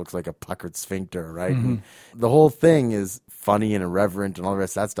his face looks like a puckered sphincter, right? And the whole thing is funny and irreverent and all the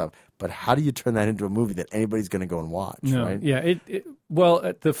rest of that stuff. But how do you turn that into a movie that anybody's going to go and watch, right? Yeah,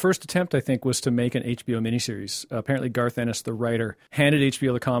 the first attempt, I think, was to make an HBO miniseries. Apparently, Garth Ennis, the writer, handed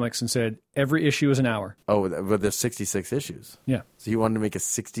HBO the comics and said, every issue is an hour. Oh, but there's 66 issues. Yeah. So you wanted to make a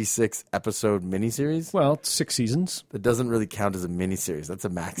 66-episode miniseries? Well, 6 seasons. That doesn't really count as a miniseries. That's a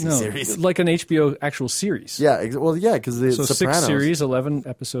maxi series. Like an HBO actual series. Yeah, because the So Sopranos. 6 series, 11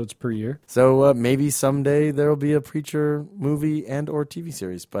 episodes per year. So maybe someday there will be a Preacher movie and or TV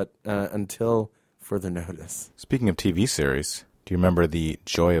series, but until further notice. Speaking of TV series, do you remember the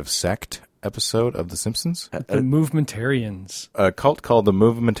Joy of Sect episode of The Simpsons? The Movementarians. A cult called the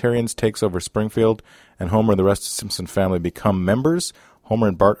Movementarians takes over Springfield, and Homer and the rest of the Simpson family become members. Homer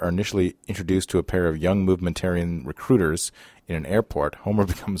and Bart are initially introduced to a pair of young Movementarian recruiters In an airport, Homer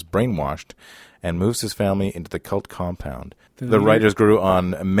becomes brainwashed and moves his family into the cult compound. The writers grew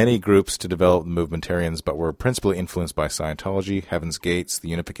on many groups to develop the movementarians, but were principally influenced by Scientology, Heaven's Gates, the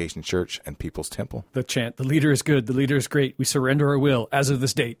Unification Church, and People's Temple. The chant, the leader is good, the leader is great, we surrender our will as of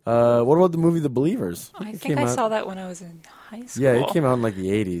this date. What about the movie The Believers? I think I saw that when I was in high school. Yeah, it came out in like the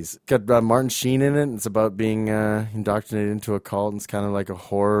 80s. Got Martin Sheen in it. It's about being indoctrinated into a cult. And it's kind of like a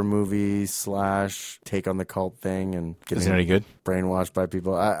horror movie / take on the cult thing. And Is it any good? brainwashed by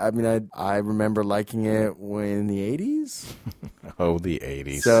people. I mean, I remember liking it in the 80s. Oh, the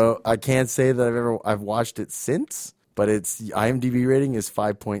 80s. So I can't say that I've watched it since. But its IMDb rating is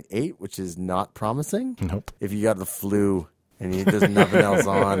 5.8, which is not promising. Nope. If you got the flu and there's nothing else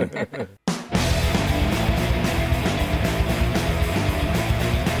on,